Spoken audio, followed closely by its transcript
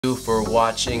you for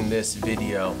watching this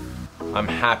video. I'm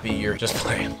happy you're just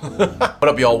playing. What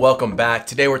up, y'all? Welcome back.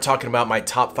 Today we're talking about my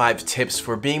top 5 tips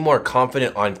for being more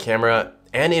confident on camera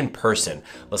and in person.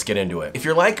 Let's get into it. If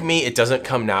you're like me, it doesn't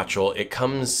come natural. It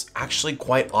comes actually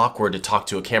quite awkward to talk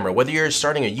to a camera. Whether you're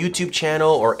starting a YouTube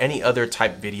channel or any other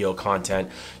type video content,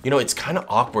 it's kind of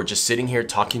awkward just sitting here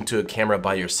talking to a camera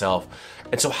by yourself.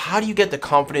 And so how do you get the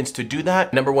confidence to do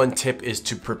that? Number one tip is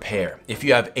to prepare. If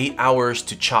you have 8 hours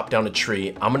to chop down a tree,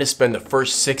 I'm gonna spend the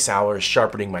first 6 hours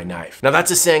sharpening my knife. Now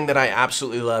that's a saying that I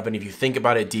absolutely love, and if you think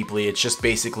about it deeply, it's just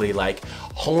basically like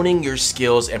honing your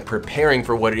skills and preparing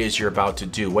for what it is you're about to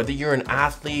do. Whether you're an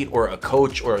athlete or a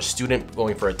coach or a student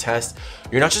going for a test,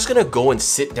 you're not just gonna go and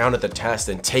sit down at the test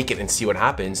and take it and see what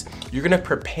happens. You're gonna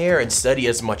prepare and study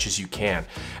as much as you can.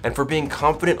 And for being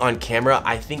confident on camera,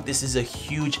 I think this is a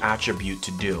huge attribute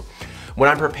to do. When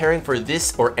I'm preparing for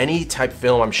this or any type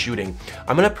film I'm shooting,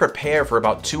 I'm gonna prepare for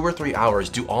about 2 or 3 hours,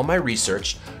 do all my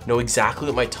research, know exactly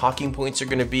what my talking points are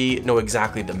gonna be, know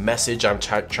exactly the message I'm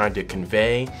trying to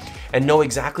convey, and know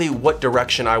exactly what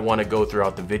direction I wanna go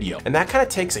throughout the video. And that kind of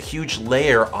takes a huge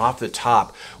layer off the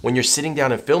top when you're sitting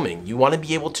down and filming. You wanna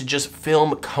be able to just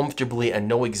film comfortably and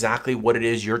know exactly what it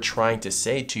is you're trying to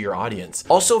say to your audience.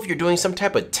 Also, if you're doing some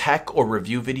type of tech or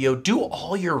review video, do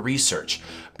all your research.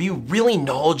 Be really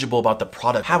knowledgeable about the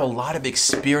product, have a lot of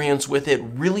experience with it,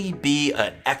 really be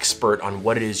an expert on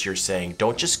what it is you're saying.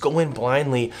 Don't just go in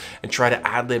blindly and try to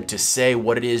ad-lib to say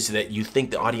what it is that you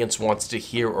think the audience wants to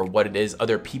hear or what it is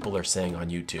other people are saying on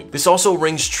YouTube. This also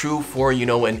rings true for,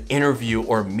 an interview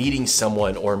or meeting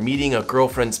someone or meeting a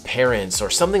girlfriend's parents or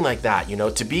something like that.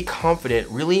 To be confident,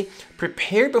 really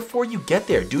prepare before you get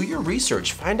there. Do your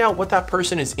research, find out what that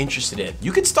person is interested in.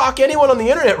 You can stalk anyone on the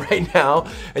internet right now,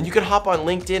 and you can hop on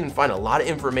LinkedIn and find a lot of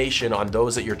information on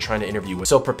those that you're trying to interview with.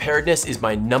 So preparedness is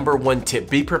my number one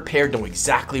tip. Be prepared, know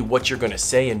exactly what you're gonna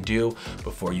say and do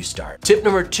before you start. Tip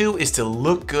number 2 is to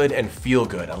look good and feel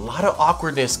good. A lot of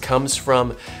awkwardness comes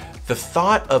from the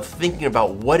thought of thinking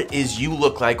about what it is you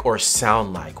look like or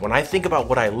sound like. When I think about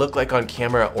what I look like on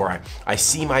camera or I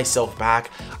see myself back,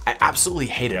 I absolutely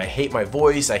hate it. I hate my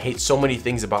voice. I hate so many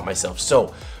things about myself.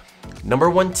 So number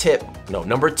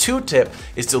 2 tip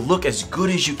is to look as good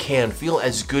as you can, feel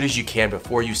as good as you can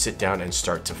before you sit down and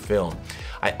start to film.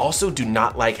 I also do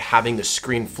not like having the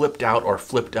screen flipped out or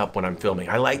flipped up when I'm filming.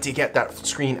 I like to get that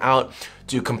screen out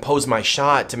to compose my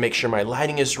shot, to make sure my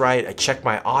lighting is right. I check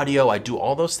my audio, I do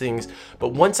all those things.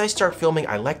 But once I start filming,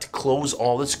 I like to close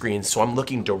all the screens so I'm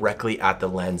looking directly at the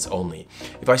lens only.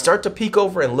 If I start to peek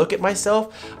over and look at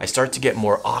myself, I start to get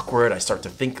more awkward. I start to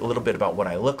think a little bit about what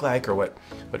I look like or what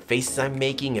faces I'm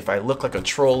making. If I look like a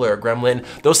troll or a gremlin,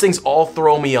 those things all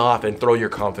throw me off and throw your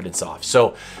confidence off.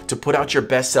 So to put out your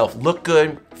best self, look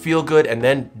good, feel good, and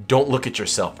then don't look at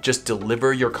yourself. Just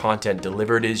deliver your content,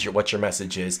 deliver what your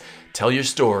message is, tell your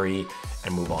story,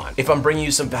 and move on. If I'm bringing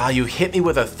you some value, hit me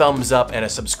with a thumbs up and a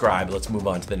subscribe. Let's move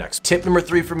on to the next. Tip number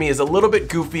 3 for me is a little bit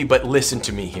goofy, but listen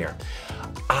to me here.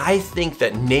 I think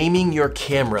that naming your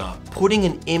camera, putting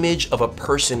an image of a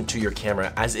person to your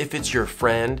camera as if it's your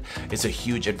friend is a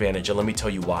huge advantage, and let me tell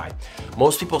you why.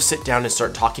 Most people sit down and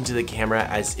start talking to the camera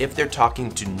as if they're talking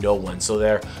to no one. So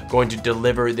they're going to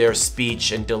deliver their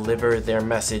speech and deliver their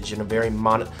message in a very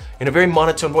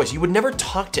monotone voice. You would never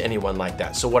talk to anyone like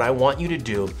that. So what I want you to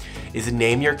do is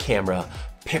name your camera,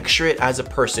 picture it as a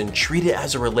person, treat it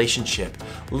as a relationship,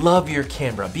 love your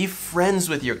camera, be friends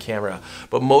with your camera,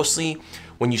 but mostly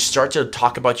when you start to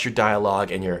talk about your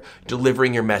dialogue and you're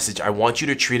delivering your message, I want you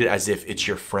to treat it as if it's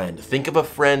your friend. Think of a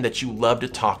friend that you love to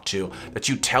talk to, that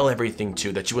you tell everything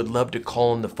to, that you would love to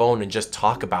call on the phone and just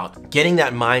talk about. Getting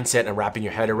that mindset and wrapping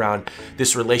your head around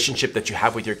this relationship that you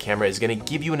have with your camera is gonna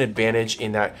give you an advantage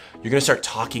in that you're gonna start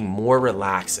talking more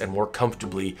relaxed and more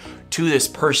comfortably to this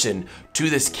person,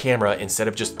 to this camera, instead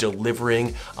of just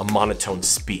delivering a monotone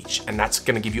speech. And that's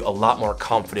gonna give you a lot more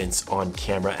confidence on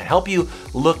camera and help you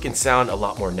look and sound a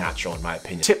lot more natural, in my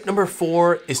opinion. Tip number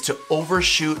 4 is to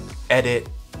overshoot, edit,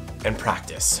 and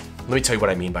practice. Let me tell you what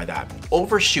I mean by that.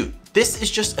 Overshoot. This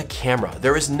is just a camera.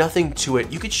 There is nothing to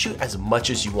it. You could shoot as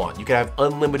much as you want. You can have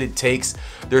unlimited takes.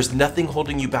 There's nothing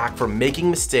holding you back from making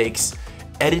mistakes,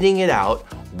 editing it out,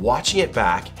 watching it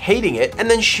back, hating it, and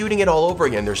then shooting it all over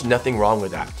again. There's nothing wrong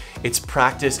with that. It's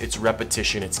practice, it's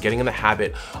repetition, it's getting in the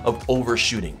habit of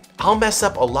overshooting. I'll mess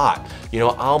up a lot.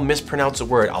 I'll mispronounce a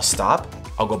word. I'll stop,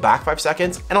 I'll go back 5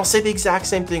 seconds, and I'll say the exact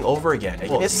same thing over again.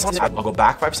 I'll go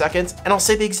back 5 seconds, and I'll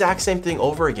say the exact same thing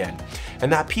over again.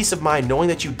 And that peace of mind, knowing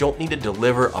that you don't need to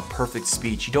deliver a perfect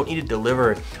speech, you don't need to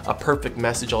deliver a perfect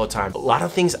message all the time. A lot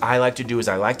of things I like to do is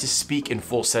I like to speak in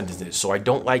full sentences, so I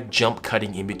don't like jump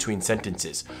cutting in between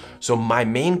sentences. So my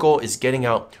main goal is getting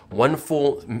out one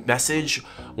full message,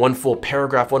 one full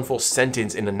paragraph, one full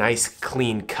sentence in a nice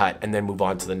clean cut, and then move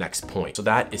on to the next point. So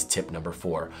that is tip number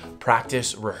 4.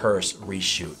 Practice, rehearse,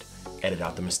 reshoot. Edit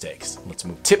out the mistakes. Let's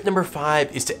move. Tip number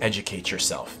 5 is to educate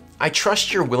yourself. I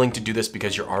trust you're willing to do this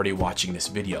because you're already watching this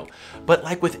video. But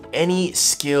like with any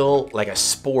skill, like a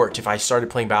sport, if I started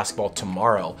playing basketball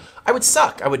tomorrow, I would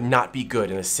suck. I would not be good.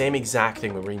 And the same exact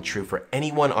thing would ring true for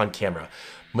anyone on camera.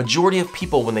 Majority of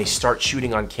people, when they start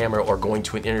shooting on camera or going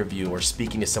to an interview or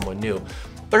speaking to someone new,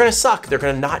 they're gonna suck. They're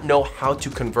gonna not know how to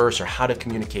converse or how to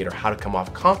communicate or how to come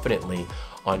off confidently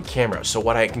on camera. So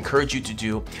what I encourage you to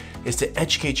do is to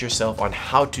educate yourself on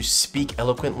how to speak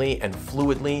eloquently and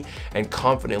fluidly and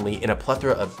confidently in a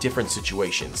plethora of different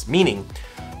situations. Meaning,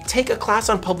 take a class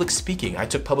on public speaking. I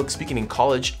took public speaking in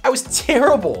college. I was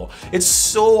terrible. It's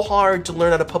so hard to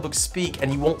learn how to public speak,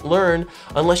 and you won't learn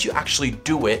unless you actually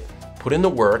do it, put in the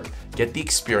work, get the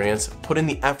experience, put in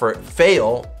the effort,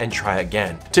 fail, and try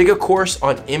again. Take a course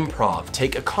on improv,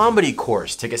 take a comedy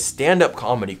course, take a stand-up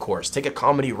comedy course, take a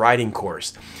comedy writing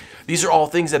course. These are all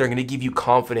things that are gonna give you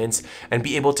confidence and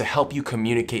be able to help you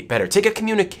communicate better. Take a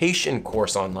communication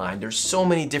course online. There's so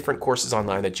many different courses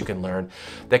online that you can learn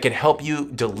that can help you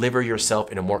deliver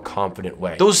yourself in a more confident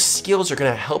way. Those skills are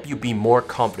gonna help you be more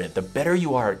confident. The better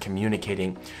you are at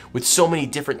communicating with so many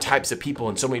different types of people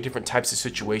and so many different types of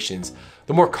situations,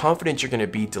 the more confident you're gonna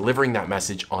be delivering that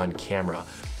message on camera.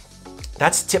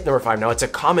 That's tip number 5. Now, it's a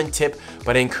common tip,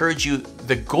 but I encourage you,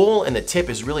 the goal and the tip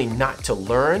is really not to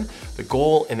learn. The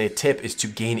goal and the tip is to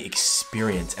gain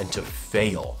experience and to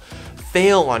fail.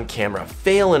 Fail on camera,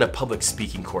 fail in a public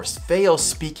speaking course, fail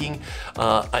speaking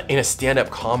in a stand-up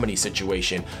comedy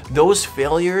situation. Those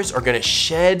failures are gonna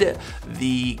shed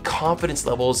the confidence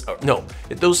levels,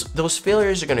 those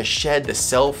failures are gonna shed the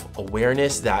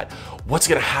self-awareness that what's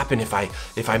gonna happen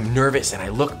if I'm nervous and I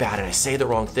look bad and I say the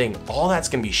wrong thing. All that's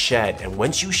gonna be shed. And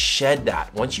once you shed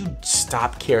that, once you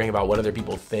stop caring about what other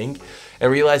people think and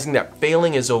realizing that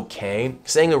failing is okay,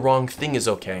 saying the wrong thing is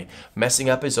okay, messing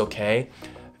up is okay,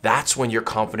 that's when your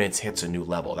confidence hits a new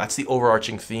level. That's the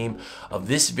overarching theme of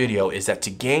this video, is that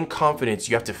to gain confidence,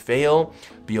 you have to fail,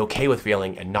 be okay with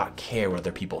failing, and not care what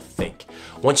other people think.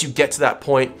 Once you get to that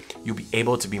point, you'll be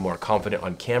able to be more confident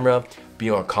on camera, be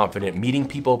more confident meeting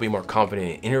people, be more confident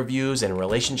in interviews and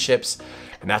relationships,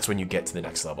 and that's when you get to the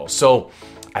next level. So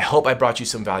I hope I brought you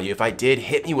some value. If I did,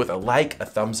 hit me with a like, a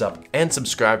thumbs up, and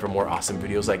subscribe for more awesome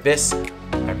videos like this.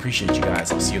 I appreciate you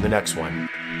guys. I'll see you in the next one.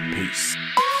 Peace.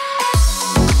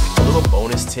 A little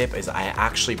bonus tip is I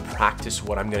actually practice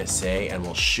what I'm gonna say and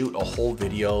will shoot a whole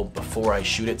video before I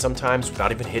shoot it sometimes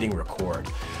without even hitting record.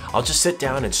 I'll just sit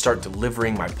down and start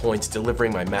delivering my points,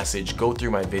 delivering my message, go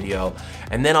through my video,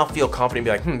 and then I'll feel confident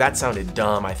and be like, that sounded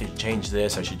dumb, I should change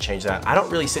this, I should change that. I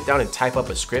don't really sit down and type up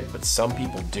a script, but some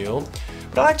people do.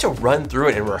 But I like to run through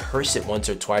it and rehearse it once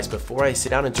or twice before I sit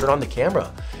down and turn on the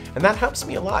camera. And that helps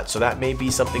me a lot, so that may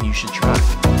be something you should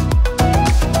try.